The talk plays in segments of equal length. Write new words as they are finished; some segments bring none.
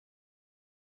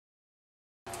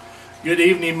Good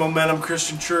evening, Momentum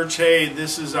Christian Church. Hey,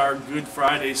 this is our Good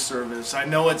Friday service. I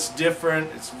know it's different,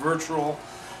 it's virtual,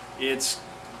 it's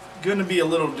going to be a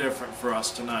little different for us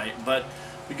tonight, but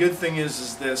the good thing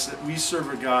is this, that we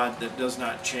serve a God that does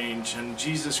not change, and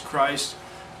Jesus Christ,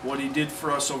 what He did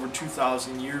for us over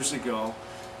 2,000 years ago,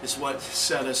 is what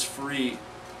set us free.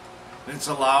 And it's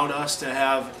allowed us to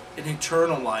have an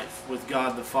eternal life with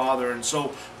God the Father, and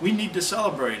so we need to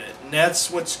celebrate it. And that's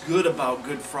what's good about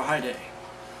Good Friday,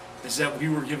 is that we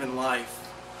were given life,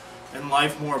 and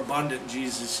life more abundant,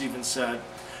 Jesus even said.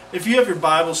 If you have your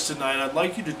Bibles tonight, I'd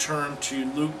like you to turn to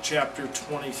Luke chapter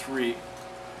 23.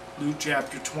 Luke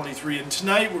chapter 23. And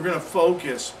tonight we're going to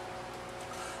focus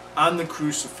on the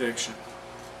crucifixion.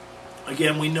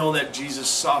 Again, we know that Jesus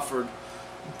suffered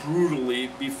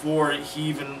brutally before He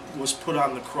even was put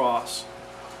on the cross.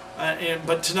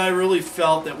 But tonight I really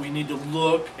felt that we need to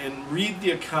look and read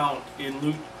the account in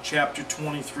Luke chapter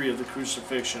 23 of the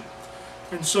crucifixion.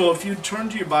 And so if you turn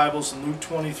to your Bibles in Luke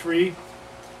 23,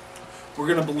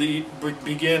 we're going to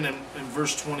begin in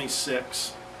verse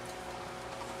 26.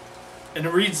 And it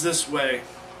reads this way: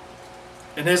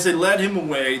 "And as they led Him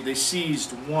away, they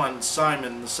seized one,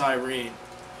 Simon the Cyrene,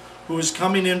 who was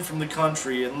coming in from the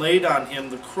country, and laid on him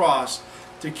the cross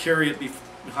to carry it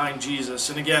behind Jesus."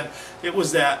 And again, it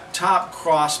was that top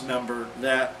cross member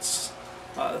that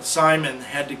Simon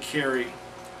had to carry.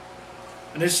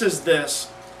 And it says this: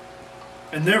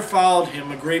 "And there followed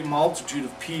Him a great multitude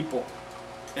of people,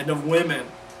 and of women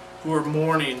who were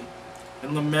mourning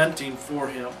and lamenting for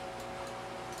Him.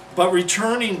 But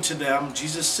returning to them,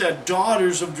 Jesus said,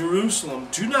 'Daughters of Jerusalem,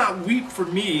 do not weep for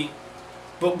me,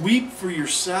 but weep for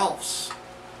yourselves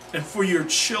and for your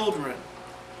children.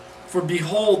 For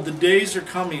behold, the days are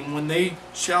coming when they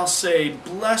shall say,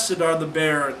 Blessed are the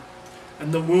barren,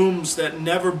 and the wombs that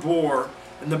never bore,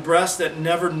 and the breasts that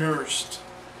never nursed.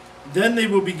 Then they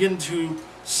will begin to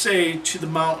say to the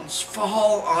mountains,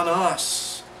 Fall on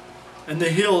us, and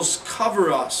the hills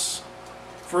cover us.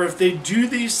 For if they do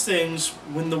these things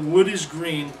when the wood is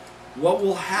green, what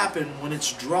will happen when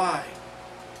it's dry?'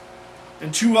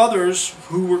 And two others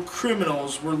who were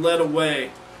criminals were led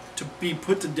away to be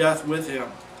put to death with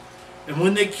Him. And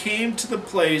when they came to the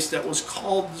place that was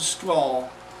called the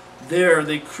Skull, there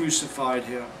they crucified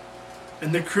Him,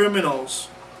 and the criminals,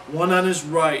 one on His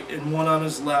right and one on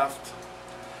His left.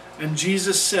 And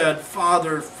Jesus said,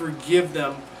 Father, forgive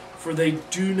them, for they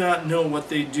do not know what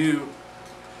they do.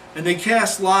 And they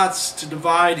cast lots to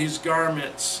divide His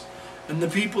garments. And the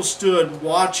people stood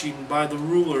watching by the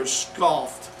rulers,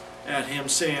 scoffed at Him,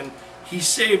 saying, He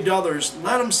saved others,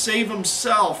 let Him save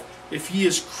Himself, if He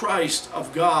is Christ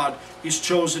of God, His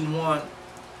chosen one.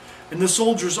 And the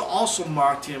soldiers also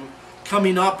mocked Him,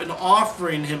 coming up and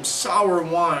offering Him sour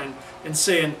wine, and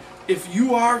saying, If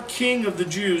you are King of the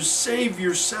Jews, save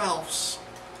yourselves.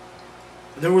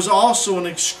 And there was also an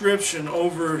inscription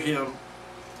over Him,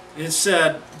 and it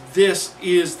said, This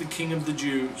is the King of the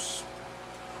Jews.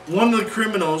 One of the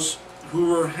criminals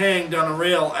who were hanged on a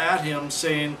rail at Him,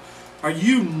 saying, Are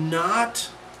you not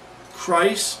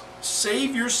Christ?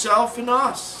 Save yourself and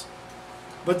us.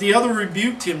 But the other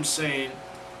rebuked Him, saying,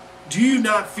 Do you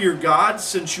not fear God,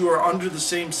 since you are under the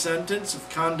same sentence of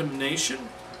condemnation?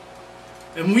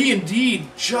 And we indeed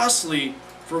justly,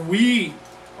 for we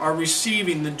are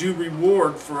receiving the due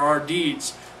reward for our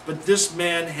deeds, but this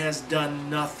man has done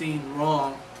nothing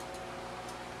wrong.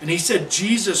 And He said,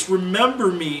 Jesus,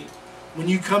 remember me when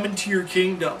you come into your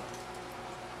kingdom.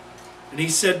 And He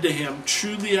said to him,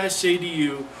 Truly I say to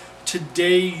you,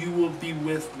 today you will be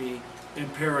with me in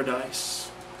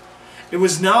paradise. It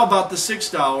was now about the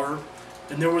 6th hour,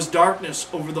 and there was darkness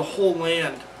over the whole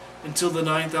land until the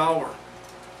 9th hour,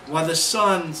 while the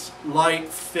sun's light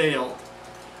failed,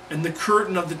 and the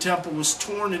curtain of the temple was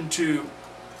torn in two.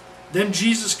 Then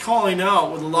Jesus, calling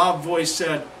out with a loud voice,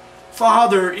 said,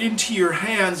 Father, into your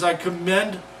hands I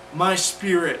commend my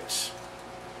spirit.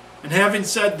 And having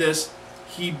said this,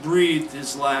 He breathed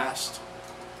His last.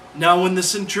 Now when the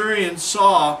centurion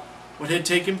saw what had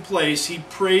taken place, he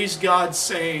praised God,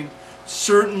 saying,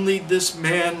 Certainly this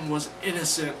man was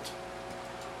innocent.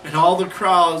 And all the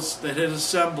crowds that had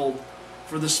assembled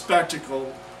for the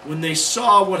spectacle, when they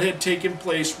saw what had taken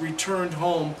place, returned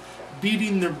home,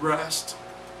 beating their breast.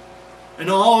 And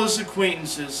all His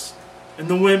acquaintances and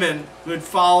the women who had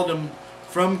followed Him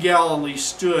from Galilee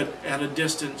stood at a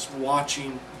distance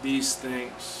watching these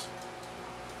things.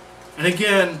 And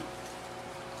again,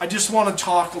 I just want to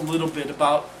talk a little bit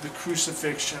about the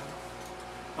crucifixion,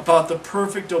 about the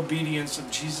perfect obedience of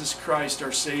Jesus Christ,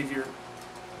 our Savior.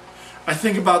 I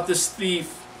think about this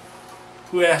thief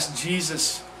who asked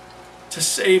Jesus to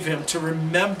save him, to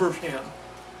remember him.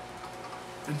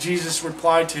 And Jesus'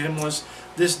 reply to him was,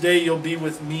 "This day you'll be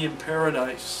with me in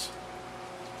paradise."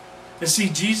 And see,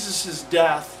 Jesus'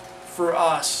 death for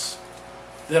us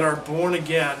that are born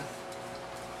again,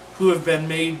 who have been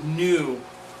made new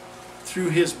through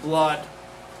his blood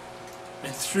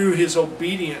and through his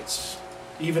obedience,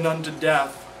 even unto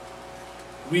death,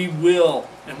 we will,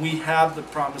 and we have the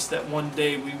promise that one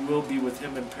day we will be with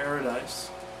him in paradise.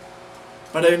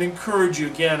 But I'd encourage you,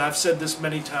 again, I've said this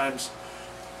many times,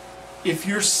 if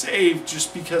you're saved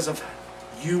just because of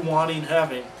you wanting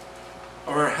heaven,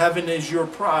 or heaven is your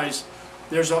prize,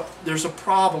 there's a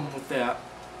problem with that.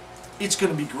 It's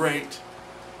going to be great,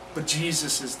 but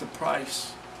Jesus is the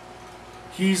price.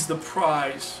 He's the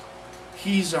prize.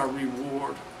 He's our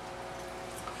reward.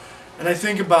 And I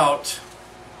think about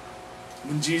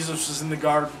when Jesus was in the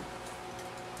garden,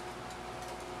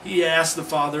 he asked the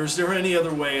Father, is there any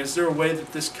other way? Is there a way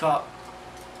that this cup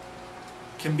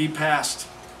can be passed?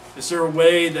 Is there a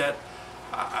way that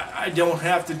I don't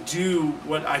have to do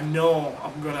what I know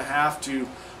I'm going to have to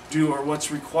do or what's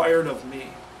required of me?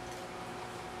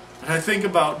 And I think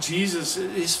about Jesus.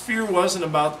 His fear wasn't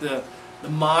about the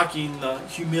mocking, the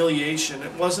humiliation.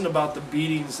 It wasn't about the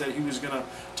beatings that he was going to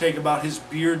take, about his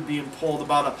beard being pulled,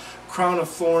 about a crown of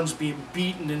thorns being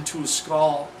beaten into his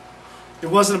skull. It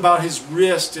wasn't about his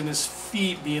wrist and his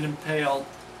feet being impaled.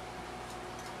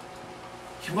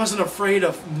 He wasn't afraid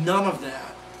of none of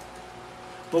that.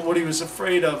 But what he was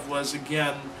afraid of was,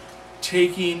 again,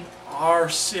 taking our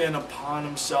sin upon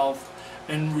himself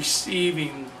and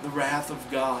receiving the wrath of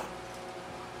God.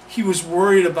 He was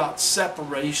worried about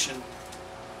separation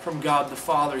from God the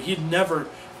Father. He had never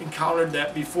encountered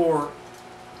that before.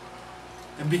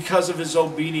 And because of his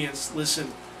obedience,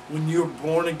 listen, when you're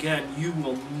born again, you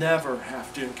will never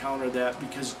have to encounter that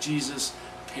because Jesus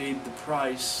paid the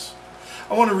price.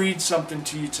 I want to read something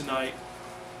to you tonight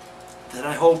that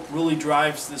I hope really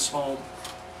drives this home.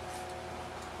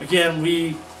 Again,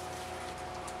 we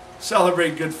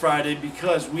celebrate Good Friday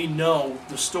because we know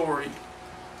the story.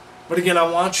 But again, I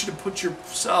want you to put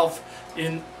yourself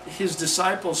in his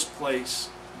disciples' place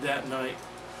that night.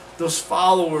 Those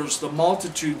followers, the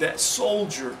multitude, that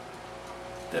soldier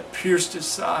that pierced his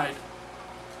side,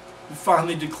 who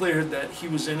finally declared that he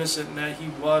was innocent and that he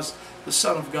was the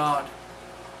Son of God.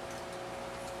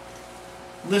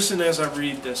 Listen as I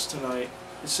read this tonight.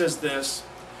 It says this: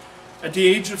 at the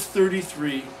age of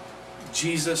 33,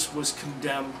 Jesus was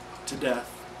condemned to death.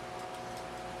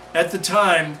 At the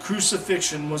time,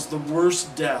 crucifixion was the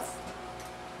worst death.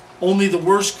 Only the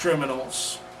worst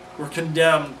criminals were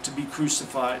condemned to be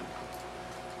crucified.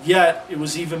 Yet, it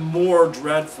was even more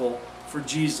dreadful for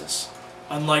Jesus,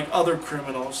 unlike other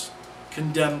criminals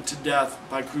condemned to death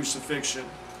by crucifixion.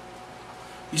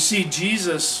 You see,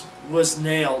 Jesus was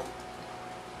nailed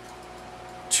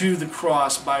to the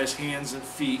cross by his hands and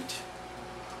feet.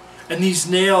 And these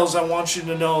nails, I want you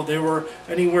to know, they were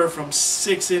anywhere from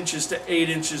 6 inches to 8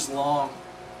 inches long.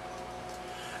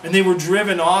 And they were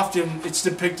driven, often it's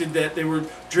depicted that they were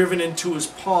driven into his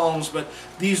palms, but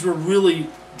these were really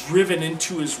driven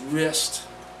into his wrist.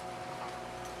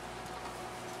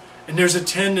 And there's a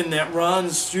tendon that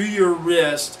runs through your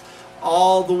wrist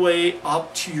all the way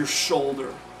up to your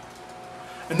shoulder.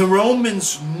 And the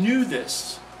Romans knew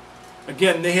this.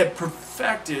 Again, they had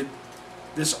perfected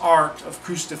this art of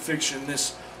crucifixion,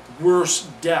 this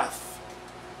worst death.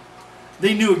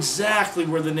 They knew exactly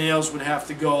where the nails would have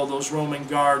to go, those Roman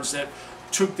guards that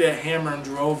took that hammer and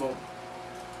drove them.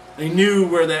 They knew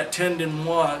where that tendon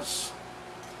was.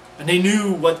 And they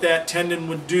knew what that tendon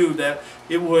would do, that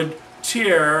it would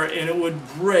tear and it would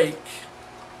break,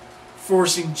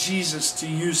 forcing Jesus to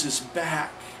use his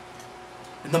back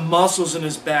and the muscles in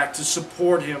his back to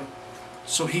support him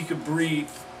so he could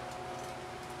breathe.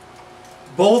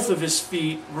 Both of his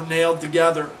feet were nailed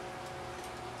together.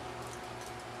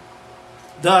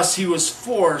 Thus, he was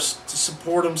forced to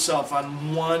support himself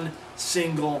on one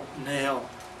single nail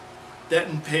that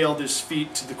impaled his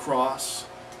feet to the cross.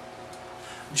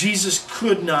 Jesus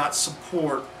could not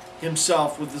support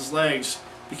himself with his legs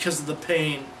because of the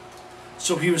pain.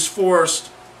 So he was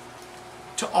forced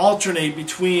to alternate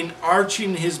between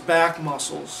arching his back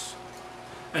muscles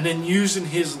and then using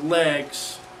his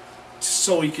legs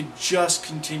so he could just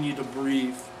continue to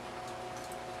breathe.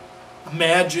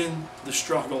 Imagine the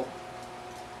struggle.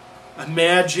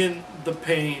 Imagine the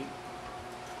pain.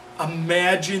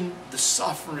 Imagine the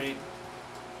suffering.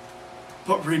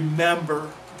 But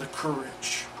remember the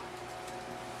courage.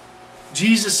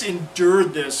 Jesus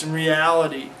endured this in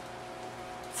reality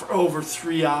for over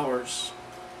 3 hours.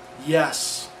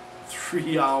 Yes,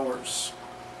 3 hours.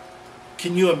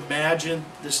 Can you imagine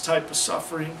this type of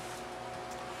suffering?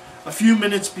 A few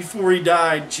minutes before he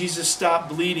died, Jesus stopped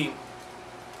bleeding.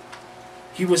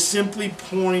 He was simply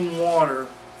pouring water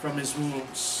from his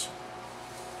wounds.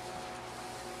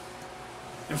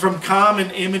 And from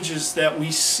common images that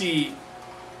we see,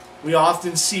 we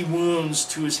often see wounds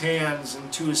to his hands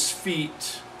and to his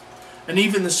feet, and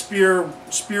even the spear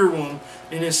wound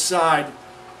in his side.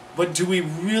 But do we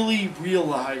really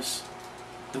realize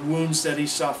the wounds that he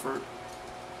suffered?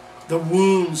 The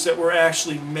wounds that were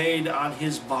actually made on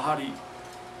his body.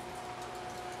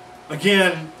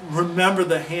 Again, remember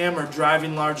the hammer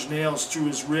driving large nails through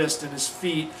his wrist and his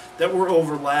feet that were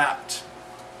overlapped.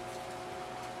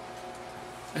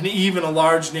 And even a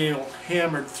large nail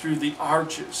hammered through the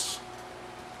arches.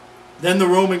 Then the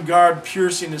Roman guard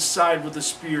piercing his side with a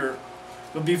spear.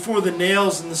 But before the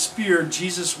nails and the spear,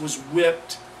 Jesus was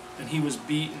whipped and he was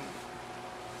beaten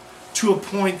to a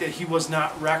point that he was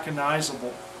not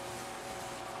recognizable.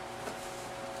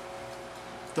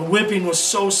 The whipping was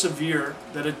so severe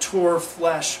that it tore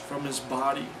flesh from his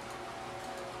body.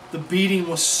 The beating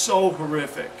was so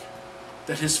horrific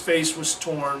that his face was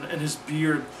torn and his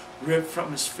beard ripped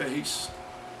from his face.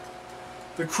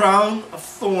 The crown of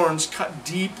thorns cut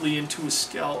deeply into his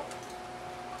scalp.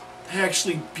 They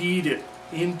actually beat it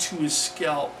into his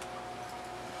scalp.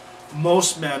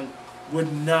 Most men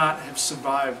would not have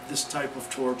survived this type of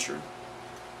torture.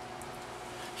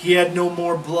 He had no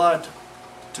more blood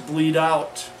to bleed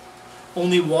out.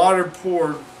 Only water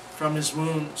poured from his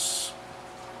wounds.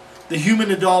 The human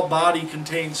adult body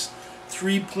contains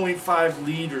 3.5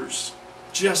 liters,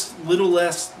 just little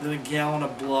less than a gallon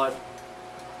of blood.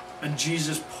 And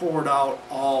Jesus poured out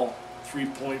all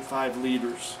 3.5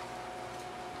 liters.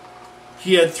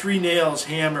 He had 3 nails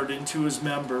hammered into his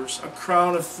members, a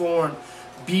crown of thorn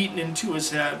beaten into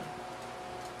his head,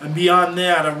 and beyond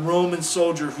that, a Roman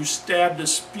soldier who stabbed a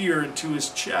spear into his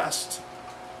chest.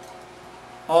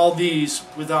 All these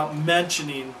without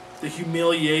mentioning the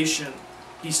humiliation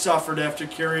he suffered after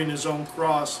carrying his own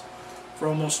cross for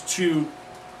almost 2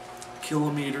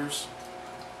 kilometers.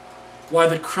 While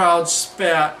the crowd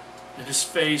spat in his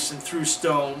face and threw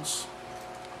stones.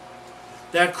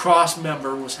 That cross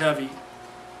member was heavy.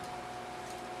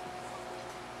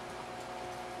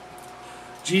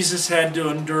 Jesus had to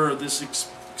endure this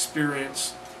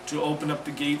experience to open up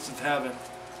the gates of heaven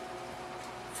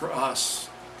for us,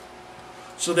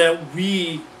 so that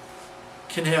we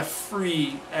can have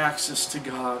free access to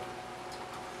God,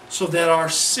 so that our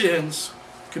sins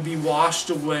could be washed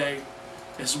away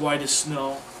as white as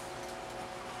snow.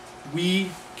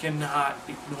 We cannot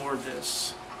ignore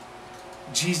this.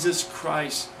 Jesus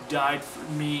Christ died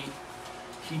for me.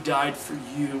 He died for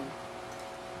you.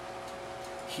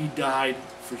 He died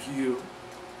for you.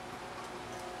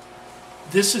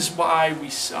 This is why we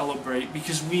celebrate,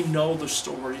 because we know the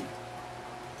story.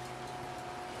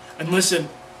 And listen,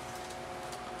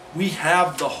 we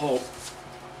have the hope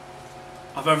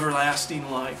of everlasting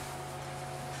life.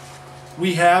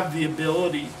 We have the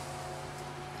ability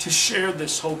to share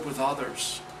this hope with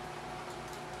others.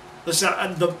 Listen,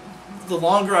 the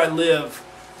longer I live,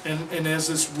 and as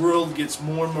this world gets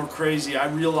more and more crazy, I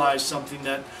realize something,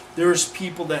 that there's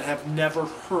people that have never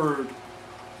heard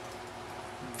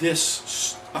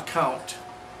this account.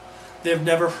 They've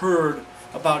never heard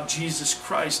about Jesus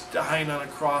Christ dying on a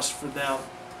cross for them.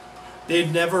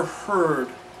 They've never heard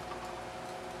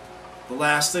the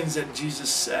last things that Jesus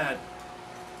said.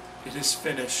 It is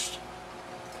finished.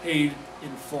 Paid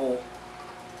in full.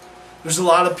 There's a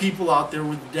lot of people out there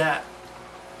with debt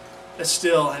that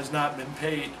still has not been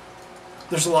paid.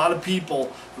 There's a lot of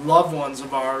people, loved ones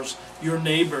of ours, your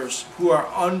neighbors, who are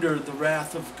under the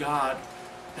wrath of God,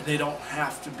 and they don't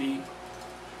have to be.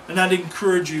 And I'd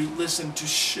encourage you, listen, to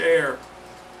share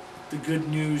the good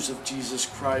news of Jesus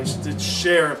Christ, to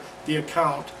share the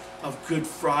account of Good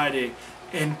Friday,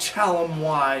 and tell them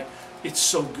why it's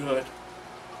so good.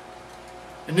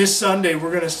 And this Sunday, we're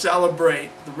going to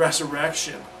celebrate the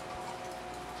resurrection.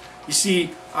 You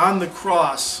see, on the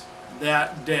cross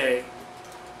that day,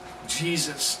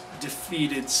 Jesus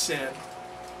defeated sin.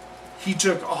 He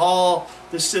took all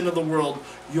the sin of the world,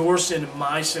 your sin and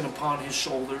my sin, upon his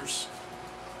shoulders.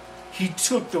 He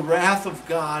took the wrath of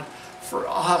God for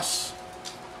us.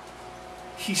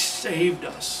 He saved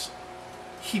us.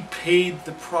 He paid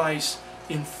the price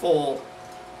in full.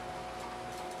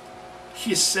 He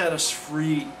has set us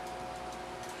free.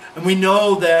 And we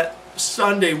know that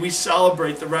Sunday we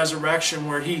celebrate the resurrection,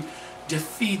 where he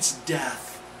defeats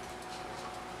death,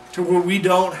 to where we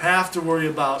don't have to worry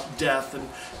about death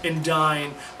and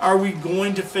dying. Are we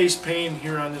going to face pain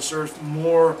here on this earth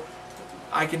more?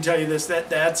 I can tell you this,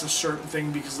 that's a certain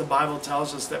thing, because the Bible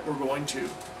tells us that we're going to.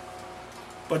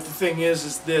 But the thing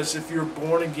is this: if you're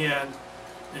born again,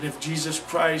 and if Jesus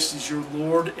Christ is your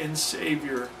Lord and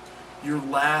Savior, your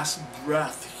last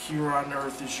breath here on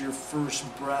earth is your first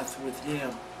breath with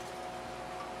Him.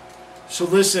 So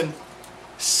listen,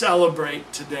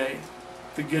 celebrate today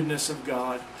the goodness of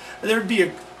God. And there'd be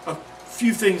a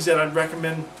few things that I'd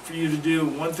recommend for you to do.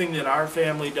 One thing that our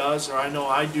family does, or I know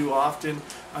I do often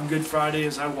on Good Friday,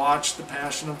 is I watch the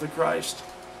Passion of the Christ,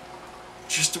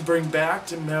 just to bring back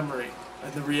to memory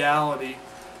and the reality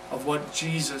of what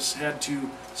Jesus had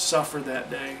to suffer that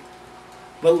day.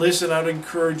 But listen, I'd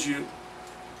encourage you,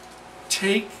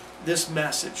 take this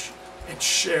message and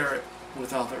share it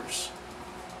with others.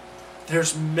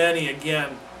 There's many,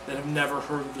 again, that have never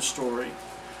heard the story.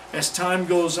 As time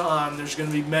goes on, there's going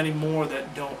to be many more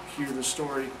that don't hear the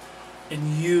story.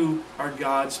 And you are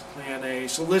God's plan A.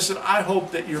 So listen, I hope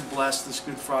that you're blessed this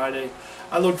Good Friday.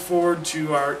 I look forward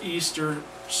to our Easter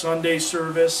Sunday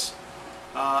service.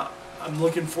 I'm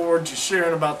looking forward to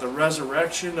sharing about the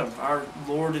resurrection of our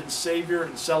Lord and Savior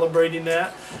and celebrating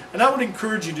that. And I would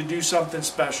encourage you to do something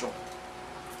special.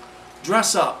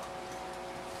 Dress up.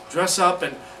 Dress up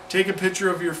and take a picture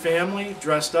of your family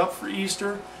dressed up for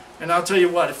Easter. And I'll tell you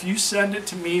what, if you send it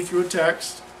to me through a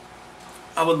text,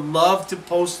 I would love to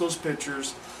post those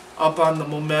pictures up on the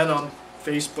Momentum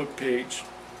Facebook page.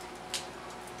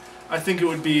 I think it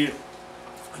would be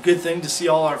a good thing to see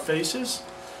all our faces,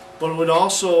 but it would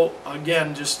also,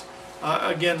 again,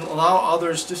 allow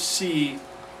others to see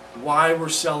why we're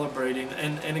celebrating.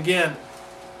 And again,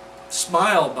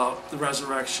 smile about the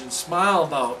resurrection. Smile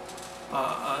about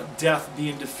death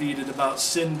being defeated, about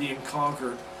sin being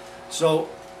conquered. So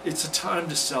it's a time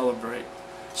to celebrate.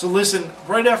 So listen,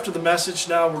 right after the message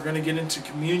now, we're going to get into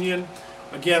communion.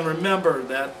 Again, remember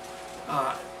that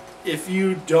if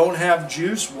you don't have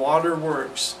juice, water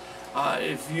works.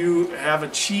 If you have a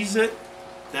Cheez-It,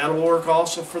 that'll work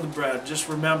also for the bread. Just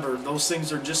remember, those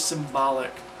things are just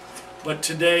symbolic. But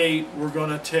today, we're going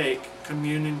to take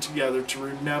communion together to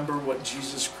remember what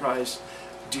Jesus Christ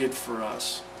did for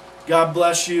us. God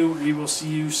bless you. We will see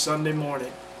you Sunday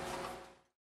morning.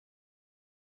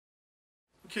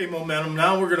 Okay, Momentum.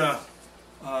 Now we're going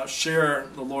to share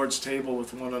the Lord's table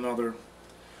with one another.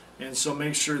 And so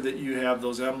make sure that you have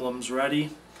those emblems ready.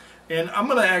 And I'm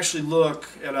going to actually look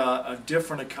at a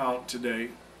different account today.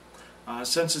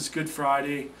 Since it's Good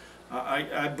Friday,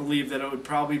 I believe that it would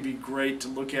probably be great to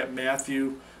look at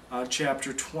Matthew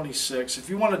chapter 26. If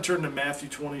you want to turn to Matthew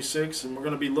 26, and we're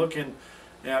going to be looking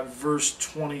at verse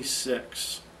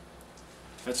 26.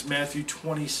 That's Matthew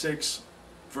 26,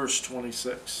 verse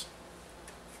 26.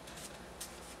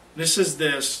 This is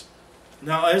this.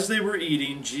 Now as they were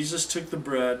eating, Jesus took the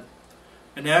bread,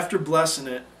 and after blessing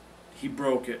it, he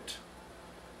broke it.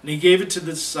 And he gave it to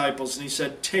the disciples, and he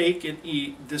said, "Take and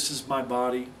eat, this is my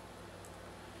body."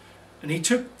 And he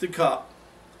took the cup,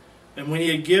 and when he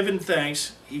had given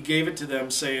thanks, he gave it to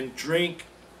them, saying, "Drink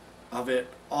of it,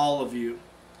 all of you.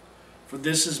 For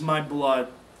this is my blood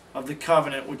of the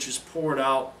covenant, which is poured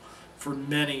out for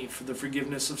many for the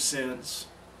forgiveness of sins.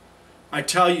 I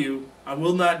tell you, I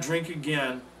will not drink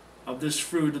again of this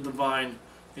fruit of the vine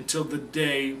until the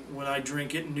day when I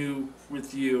drink it new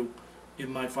with you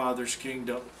in my Father's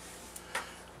kingdom."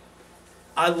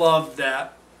 I love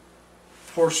that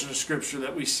portion of Scripture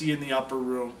that we see in the upper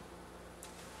room.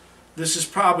 This is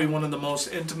probably one of the most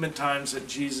intimate times that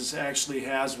Jesus actually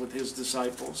has with his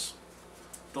disciples.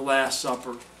 The Last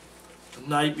Supper, the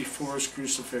night before his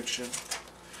crucifixion.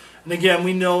 And again,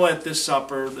 we know at this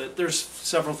supper that there's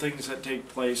several things that take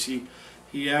place.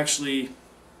 He actually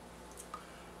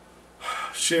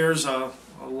shares a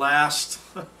last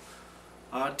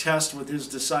test with his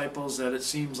disciples that it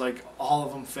seems like all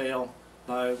of them fail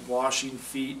by washing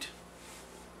feet.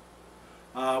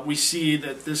 We see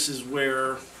that this is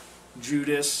where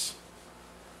Judas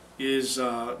is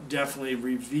definitely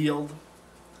revealed.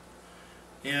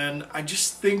 And I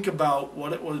just think about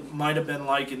what it might have been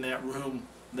like in that room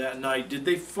that night. Did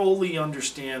they fully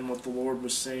understand what the Lord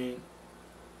was saying?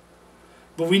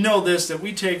 But we know this, that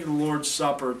we take the Lord's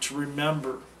Supper to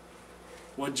remember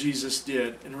what Jesus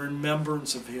did in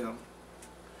remembrance of him.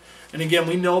 And again,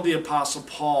 we know the Apostle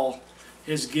Paul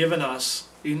has given us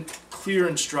clear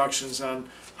instructions on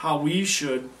how we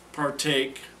should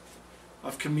partake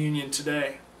of communion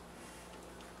today.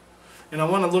 And I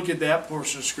want to look at that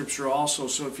portion of Scripture also.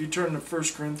 So if you turn to 1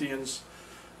 Corinthians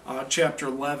chapter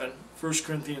 11. 1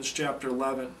 Corinthians chapter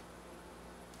 11.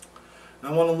 And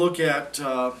I want to look at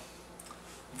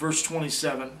verse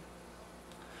 27.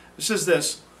 It says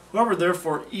this, "Whoever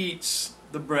therefore eats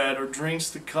the bread or drinks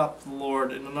the cup of the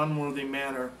Lord in an unworthy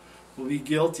manner will be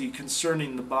guilty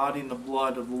concerning the body and the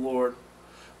blood of the Lord.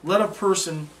 Let a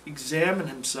person examine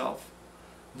himself,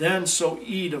 then so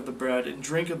eat of the bread and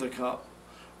drink of the cup.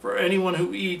 For anyone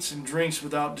who eats and drinks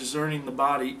without discerning the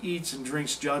body eats and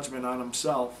drinks judgment on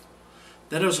himself.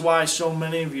 That is why so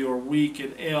many of you are weak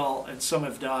and ill, and some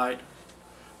have died.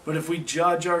 But if we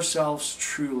judge ourselves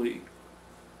truly,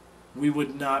 we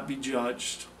would not be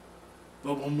judged.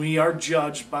 But when we are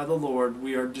judged by the Lord,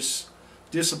 we are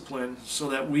disciplined so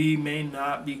that we may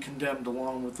not be condemned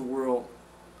along with the world.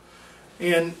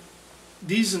 And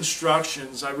these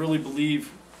instructions, I really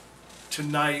believe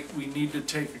tonight we need to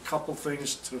take a couple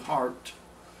things to heart.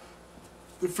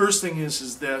 The first thing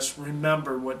is this: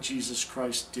 remember what Jesus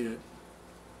Christ did.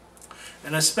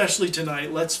 And especially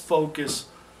tonight, let's focus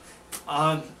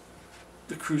on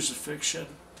the crucifixion.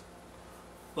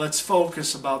 Let's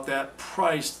focus about that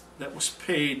price that was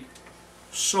paid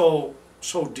so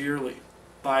dearly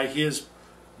by his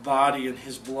body and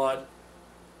his blood.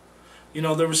 You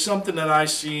know, there was something that I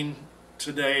seen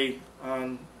today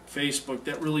on Facebook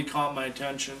that really caught my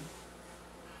attention.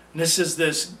 And it says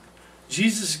this: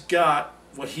 Jesus got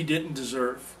what he didn't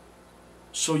deserve,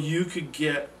 so you could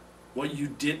get what you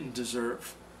didn't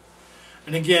deserve.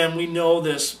 And again, we know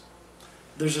this.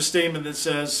 There's a statement that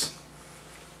says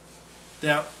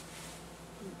that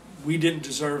we didn't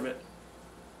deserve it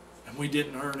and we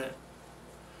didn't earn it.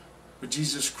 But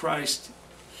Jesus Christ,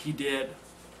 he did.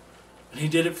 And he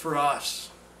did it for us.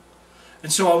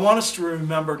 And so I want us to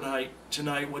remember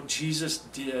tonight what Jesus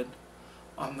did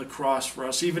on the cross for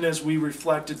us, even as we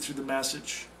reflected through the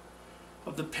message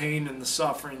of the pain and the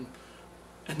suffering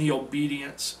and the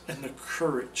obedience and the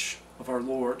courage of our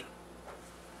Lord.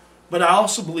 But I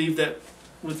also believe that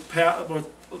with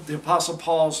the Apostle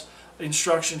Paul's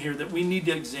instruction here, that we need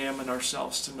to examine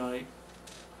ourselves tonight.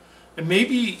 And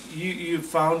maybe you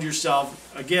found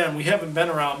yourself, again, we haven't been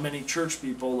around many church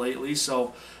people lately,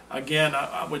 so again,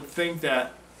 I would think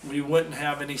that we wouldn't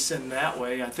have any sin that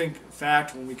way. I think, in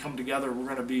fact, when we come together, we're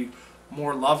going to be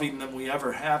more loving than we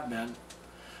ever have been.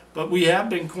 But we have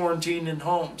been quarantined in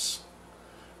homes.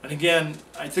 And again,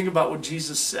 I think about what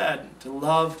Jesus said, to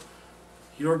love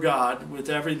your God with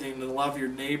everything, to love your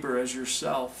neighbor as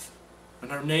yourself.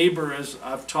 And our neighbor, as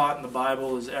I've taught in the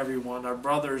Bible, is everyone. Our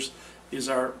brothers is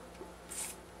our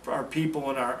people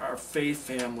and our faith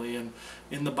family and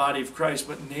in the body of Christ.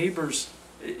 But neighbors,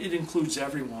 it includes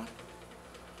everyone.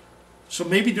 So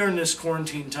maybe during this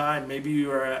quarantine time, maybe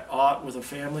you are at odds with a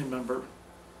family member.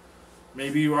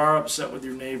 Maybe you are upset with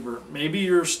your neighbor. Maybe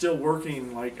you're still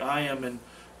working like I am and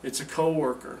it's a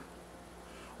coworker.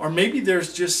 Or maybe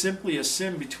there's just simply a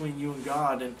sin between you and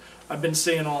God. And I've been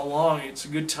saying all along, it's a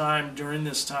good time during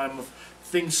this time of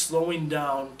things slowing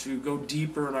down to go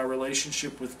deeper in our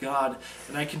relationship with God.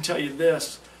 And I can tell you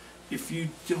this: if you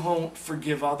don't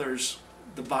forgive others,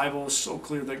 the Bible is so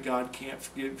clear that God can't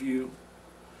forgive you.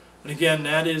 And again,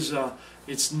 that is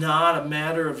it's not a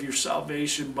matter of your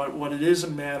salvation, but what it is a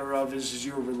matter of is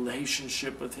your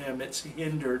relationship with Him. It's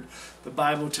hindered. The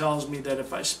Bible tells me that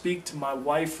if I speak to my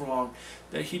wife wrong,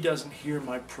 that He doesn't hear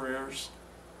my prayers.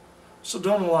 So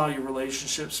don't allow your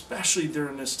relationship, especially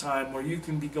during this time where you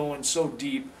can be going so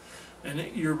deep, and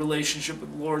your relationship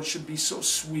with the Lord should be so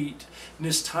sweet in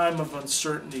this time of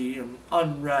uncertainty and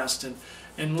unrest.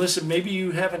 And listen, maybe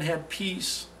you haven't had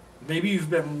peace. Maybe you've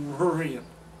been worrying.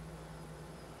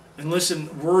 And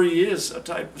listen, worry is a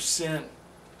type of sin.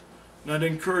 And I'd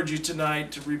encourage you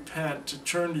tonight to repent, to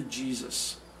turn to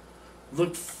Jesus.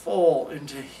 Look full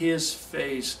into His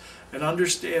face and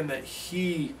understand that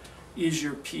He is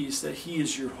your peace, that He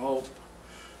is your hope.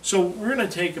 So we're going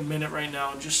to take a minute right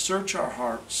now and just search our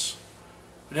hearts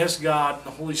and ask God and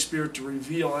the Holy Spirit to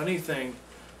reveal anything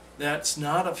that's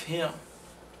not of Him.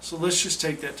 So let's just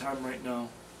take that time right now.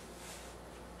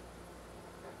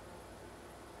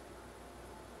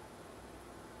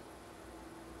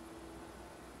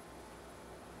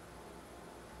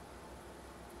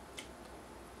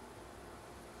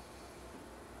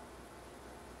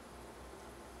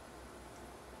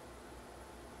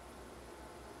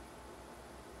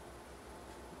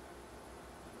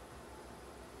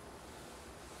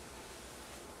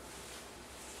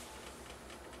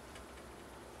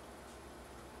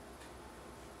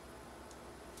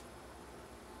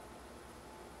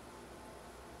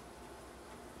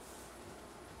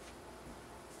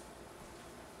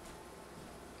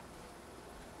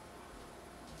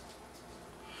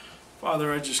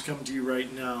 Father, I just come to you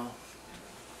right now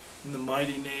in the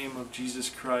mighty name of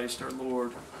Jesus Christ, our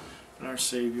Lord and our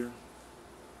Savior,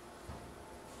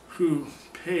 who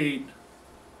paid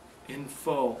in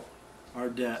full our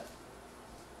debt.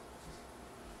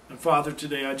 And Father,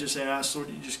 today I just ask, Lord,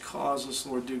 you just cause us,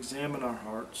 Lord, to examine our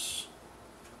hearts.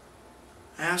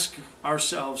 ask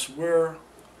ourselves, where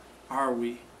are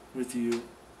we with you?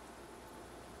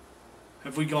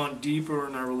 Have we gone deeper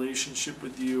in our relationship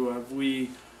with you? Have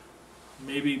we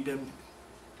maybe been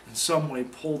in some way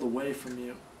pulled away from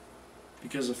you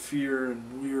because of fear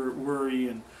and worry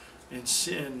and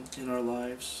sin in our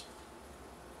lives?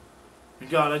 And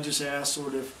God, I just ask,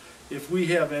 Lord, if we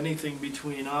have anything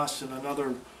between us and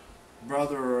another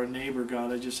brother or a neighbor,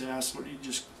 God, I just ask, Lord, you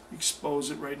just expose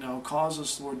it right now. Cause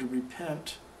us, Lord, to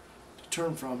repent, to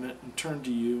turn from it and turn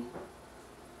to you.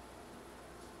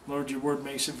 Lord, your word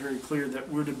makes it very clear that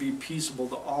we're to be peaceable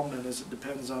to all men as it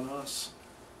depends on us.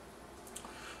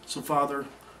 So, Father,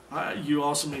 you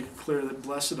also make it clear that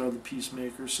blessed are the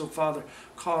peacemakers. So, Father,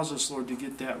 cause us, Lord, to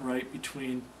get that right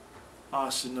between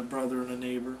us and a brother and a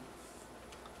neighbor.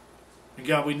 And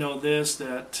God, we know this,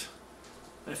 that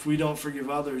if we don't forgive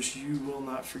others, you will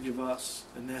not forgive us.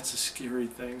 And that's a scary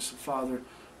thing. So, Father,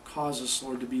 cause us,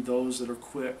 Lord, to be those that are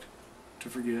quick to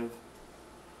forgive.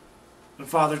 And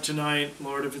Father, tonight,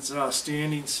 Lord, if it's a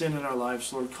standing sin in our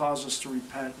lives, Lord, cause us to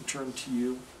repent and turn to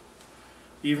you.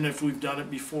 Even if we've done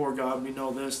it before, God, we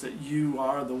know this, that you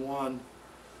are the one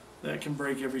that can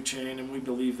break every chain, and we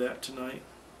believe that tonight.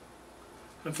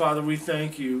 And Father, we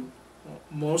thank you,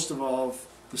 most of all, for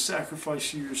the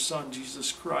sacrifice of your Son,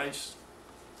 Jesus Christ.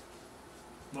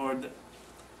 Lord,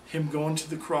 him going to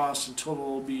the cross in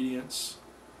total obedience.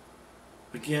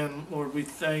 Again, Lord, we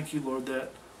thank you, Lord,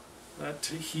 that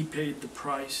he paid the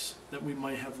price, that we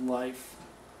might have life,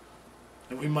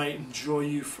 that we might enjoy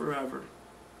you forever.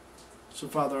 So,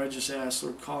 Father, I just ask,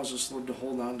 Lord, cause us, Lord, to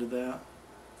hold on to that.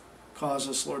 Cause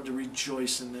us, Lord, to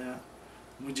rejoice in that.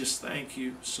 And we just thank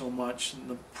you so much in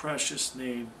the precious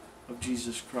name of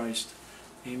Jesus Christ.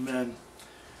 Amen.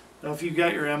 Now, if you've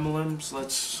got your emblems,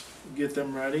 let's get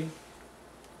them ready.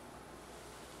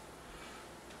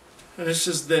 And it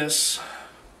says this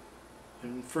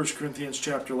in 1 Corinthians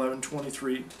chapter 11,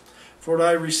 23. For what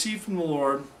I received from the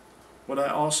Lord, what I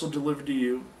also delivered to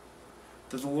you,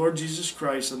 that the Lord Jesus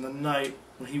Christ, on the night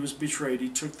when he was betrayed, he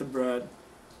took the bread,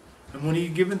 and when he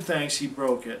had given thanks, he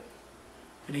broke it.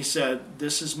 And he said,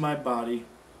 this is my body,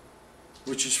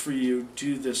 which is for you.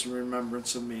 Do this in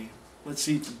remembrance of me. Let's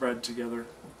eat the bread together.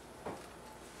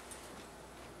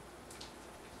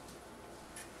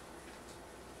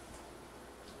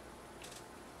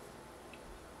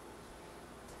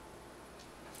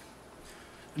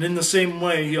 And in the same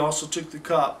way, he also took the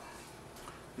cup,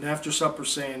 and after supper,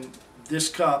 saying, this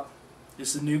cup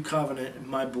is the new covenant in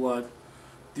my blood.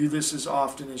 Do this as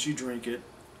often as you drink it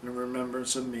in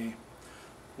remembrance of me.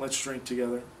 Let's drink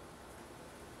together.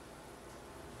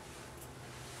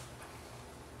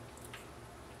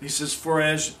 He says, for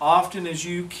as often as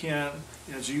you can,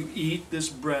 as you eat this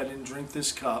bread and drink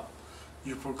this cup,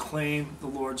 you proclaim the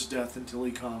Lord's death until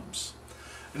he comes.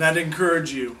 And I'd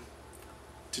encourage you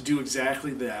to do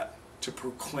exactly that, to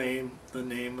proclaim the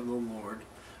name of the Lord.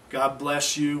 God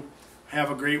bless you. Have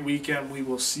a great weekend. We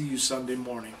will see you Sunday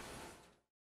morning.